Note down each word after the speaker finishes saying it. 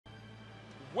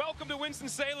Welcome to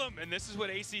Winston-Salem, and this is what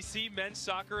ACC men's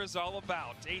soccer is all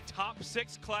about. A top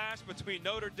 6 clash between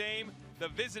Notre Dame, the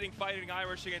visiting Fighting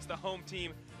Irish, against the home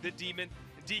team, the Demon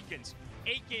Deacons.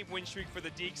 8-game win streak for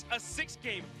the Deeks, a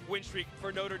 6-game win streak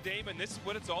for Notre Dame, and this is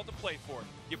what it's all to play for.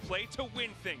 You play to win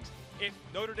things. If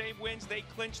Notre Dame wins, they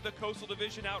clinch the Coastal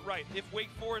Division outright. If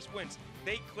Wake Forest wins,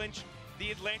 they clinch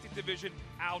the Atlantic Division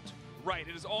outright.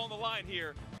 It is all on the line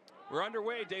here. We're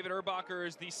underway. David Erbacher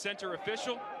is the center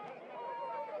official.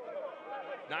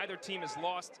 Neither team has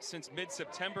lost since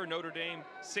mid-September. Notre Dame,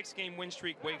 6-game win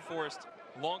streak. Wake Forest,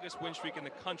 longest win streak in the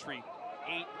country,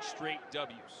 8 straight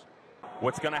W's.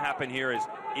 What's going to happen here is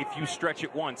if you stretch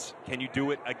it once, can you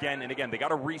do it again and again? They got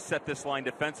to reset this line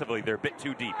defensively. They're a bit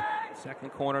too deep.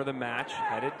 Second corner of the match,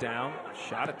 headed down,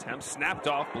 shot attempt, snapped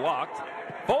off, blocked.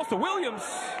 Falls to Williams,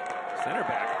 center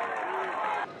back.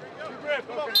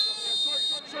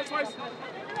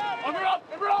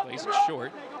 Plays it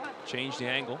short, change the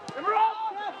angle.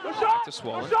 Back to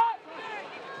Swollen.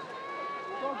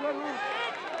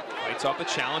 Fights off the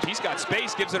challenge. He's got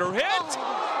space, gives it a hit.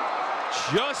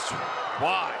 Just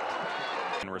wide.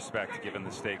 In respect, given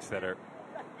the stakes that are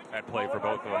at play for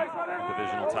both of them, the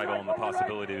divisional title and the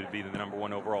possibility to be the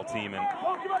 #1 overall team and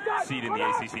seed in the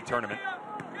ACC tournament.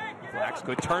 Flax,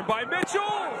 good turn by Mitchell.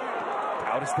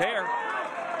 Out is there.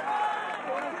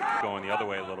 Going the other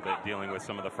way a little bit, dealing with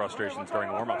some of the frustrations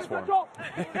during warm-ups for him.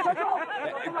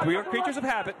 We are creatures of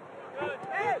habit.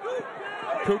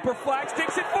 Cooper Flax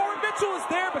takes it forward. Mitchell is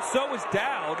there, but so is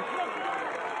Dowd.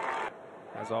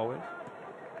 As always.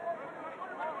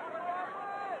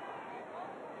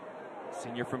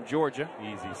 Senior from Georgia.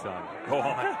 Easy, son. Go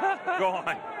on. Go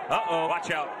on. Uh-oh.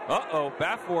 Watch out. Uh-oh.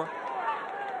 Bafor.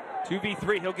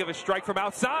 2v3. He'll give a strike from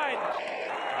outside.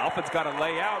 Alfred's got to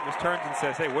lay out. Just turns and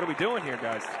says, hey, what are we doing here,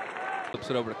 guys? Flips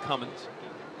it over to Cummins.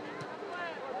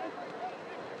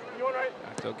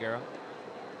 Back to O'Gara.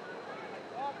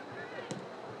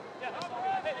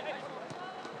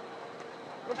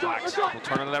 Flax will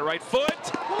turn onto that right foot.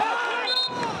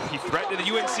 He threatened the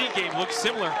UNC game. Looks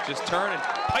similar. Just turn and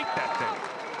pipe that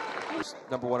thing. This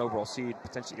 #1 overall seed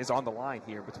potentially is on the line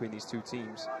here between these two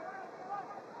teams.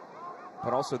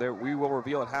 But also there, we will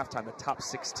reveal at halftime the top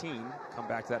 16. Come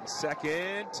back to that in a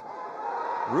second.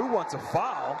 Rue wants a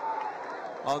foul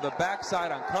on the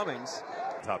backside on Cummings.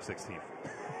 Top 16.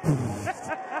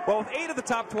 Well, with 8 of the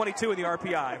top 22 in the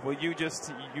RPI, well, you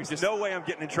just no way I'm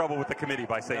getting in trouble with the committee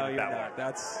by saying it that way.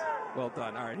 That's well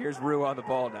done. All right, here's Rue on the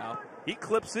ball now. He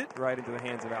clips it right into the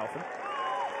hands of Alfred.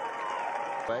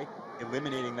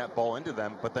 Eliminating that ball into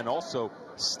them, but then also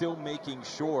still making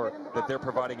sure that they're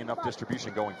providing enough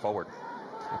distribution going forward.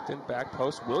 Captain back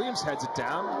post. Williams heads it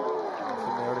down.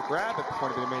 From there to grab it before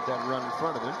anybody made that run in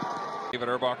front of him. David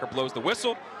Erbacher blows the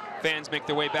whistle. Fans make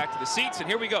their way back to the seats, and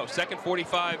here we go. Second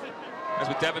 45, as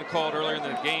what Devin called earlier in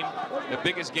the game, the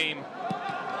biggest game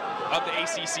of the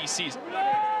ACC season.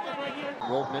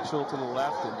 Rolled Mitchell to the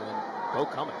left, and then Bo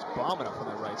Cummins bombing up on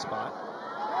that right spot.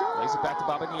 Lays it back to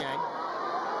Baba Niang.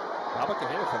 Baba can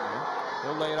hit it from there.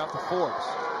 He'll lay it off to Forbes.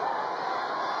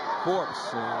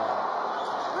 Forbes.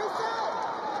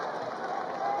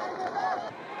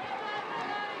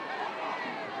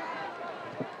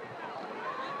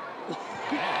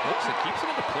 Hooks it, keeps it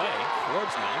into play.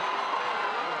 Forbes now.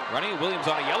 Running Williams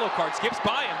on a yellow card, skips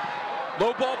by him.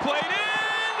 Low ball played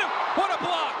in! What a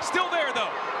block! Still there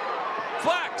though.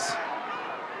 Flax.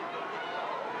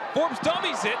 Forbes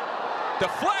dummies it.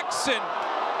 Deflects and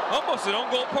almost an own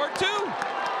goal part 2.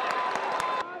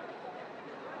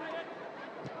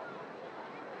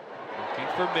 Looking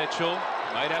for Mitchell.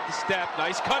 Might have to step.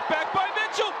 Nice cutback by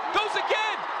Mitchell. Goes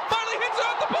again. Finally hits it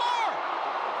off the bar.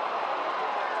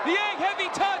 Niang heavy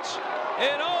touch.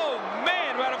 And oh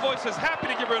man, Radovoice is happy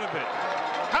to get rid of it.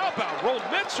 How about Roll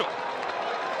Mitchell?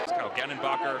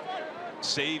 Gennenbacher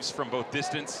saves from both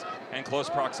distance and close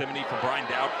proximity from Brian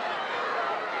Dowd.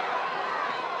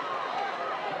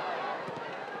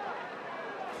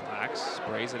 Flax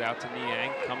sprays it out to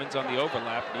Niang. Cummins on the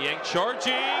overlap. Niang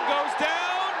charging, goes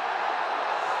down.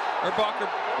 Erbacher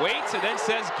waits and then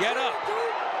says, get up.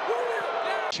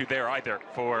 There either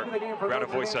for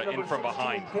Radovoice in from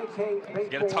behind.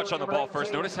 Get a touch on the ball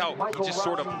first. Notice how he just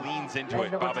sort of leans into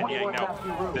it, Baba Niang.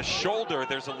 Now, the shoulder,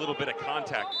 there's a little bit of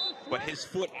contact, but his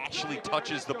foot actually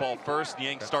touches the ball first.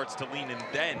 Niang starts to lean and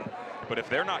then. But if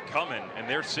they're not coming and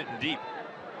they're sitting deep,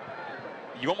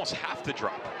 you almost have to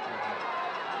drop.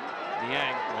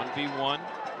 Niang, 1v1.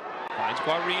 Finds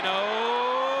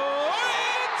Guarino.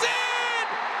 It's in!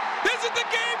 This is the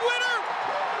game winner!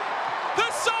 The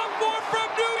sophomore from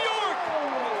New York!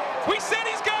 We said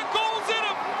he's got goals in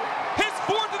him! His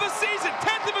 4th of the season,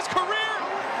 10th of his career,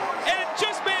 and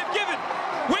just may have given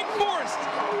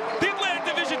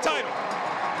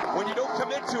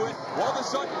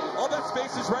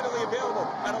space is readily available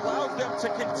and allows them to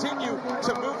continue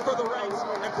to move for the ranks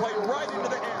and play right into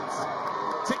the hands.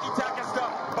 Tiki-taka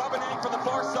stuff. Babanang from the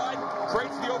far side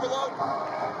creates the overload.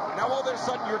 Now all of a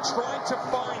sudden you're trying to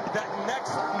find that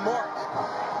next mark.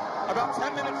 About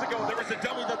 10 minutes ago, there was a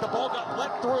dummy that the ball got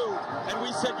let through, and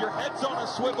we said your head's on a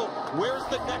swivel. Where's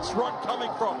the next run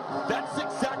coming from? That's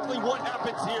exactly what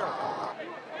happens here.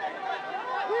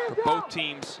 For both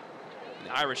teams,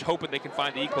 the Irish hoping they can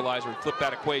find the equalizer and flip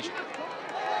that equation.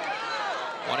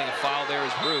 Wanting a foul there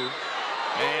is Rue,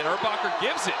 and Urbacher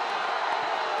gives it.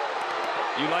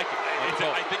 You like it?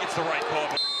 I think it's the right call.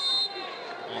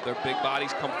 All their big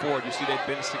bodies come forward. You see they've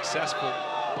been successful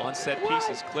on set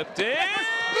pieces. Clipped in. There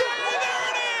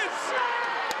it is!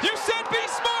 You said be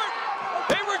smart.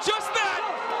 They were just that.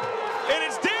 And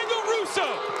it's Daniel Russo.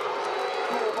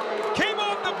 Came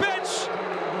off the bench.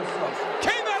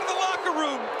 Came out of the locker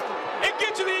room and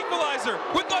get you the equalizer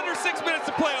with under 6 minutes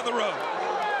to play on the road.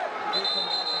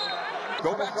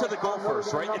 Go back to the goal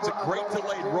first, right? It's a great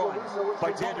delayed run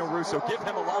by Daniel Russo. Give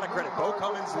him a lot of credit. Bo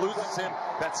Cummins loses him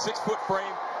that 6-foot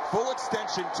frame, full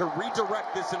extension to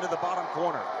redirect this into the bottom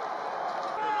corner.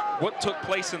 What took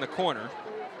place in the corner?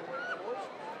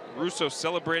 Russo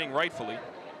celebrating rightfully.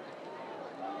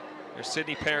 There's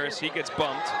Sidney Paris. He gets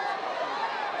bumped.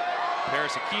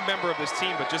 Paris, a key member of this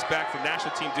team, but just back from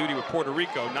national team duty with Puerto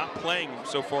Rico, not playing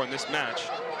so far in this match.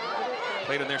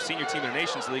 Played on their senior team in the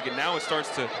Nations League, and now it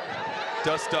starts to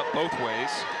dust up both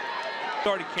ways.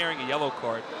 Started carrying a yellow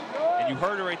card, and you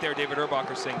heard it right there, David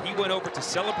Urbacher saying he went over to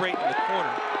celebrate in the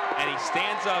corner, and he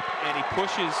stands up and he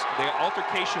pushes. The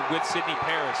altercation with Sidney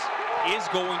Paris is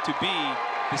going to be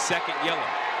the second yellow.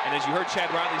 And as you heard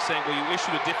Chad Riley saying, well, you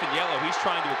issued a different yellow, he's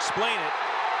trying to explain it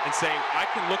and saying, I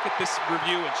can look at this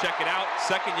review and check it out.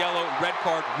 Second yellow, red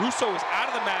card. Russo is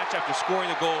out of the match after scoring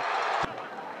the goal.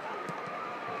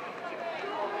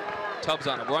 Tubbs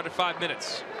on him. We're under 5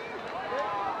 minutes.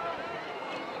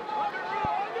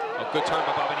 A good turn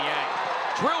by Babaniang.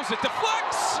 Drills it,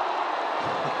 deflects!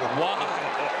 Wow.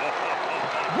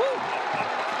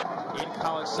 Woo! In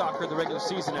college soccer, the regular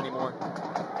season anymore.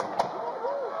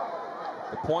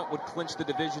 The point would clinch the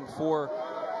division for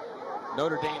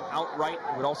Notre Dame outright.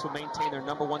 It would also maintain their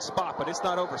 #1 spot, but it's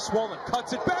not over. Swollen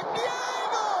cuts it back. Diego!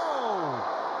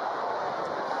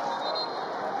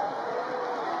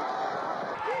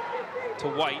 To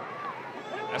White.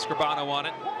 Escribano on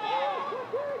it.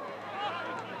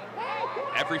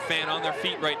 Every fan on their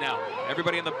feet right now.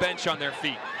 Everybody on the bench on their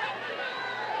feet.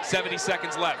 70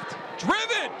 seconds left.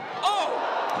 Driven! Oh!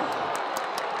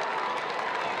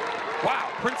 Wow,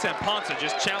 Prince Amponsa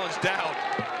just challenged down.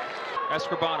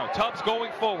 Escribano, Tubbs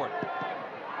going forward.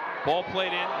 Ball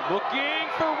played in, looking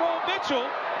for Roll Mitchell.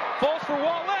 Falls for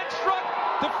Wallet, struck,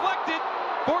 deflected.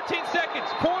 14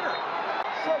 seconds, corner.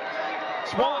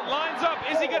 Swollen lines up,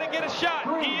 is he gonna get a shot?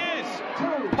 He is.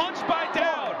 Punched by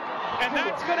Dowd, and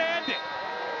that's gonna end it.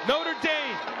 Notre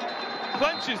Dame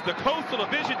clenches the Coastal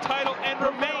Division title and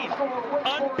remain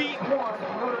unbeaten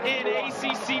in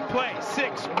ACC play.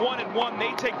 6-1-1.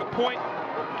 They take a point.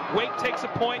 Wake takes a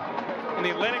point. And the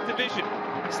Atlantic Division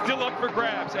still up for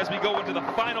grabs as we go into the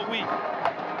final week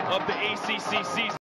of the ACC season.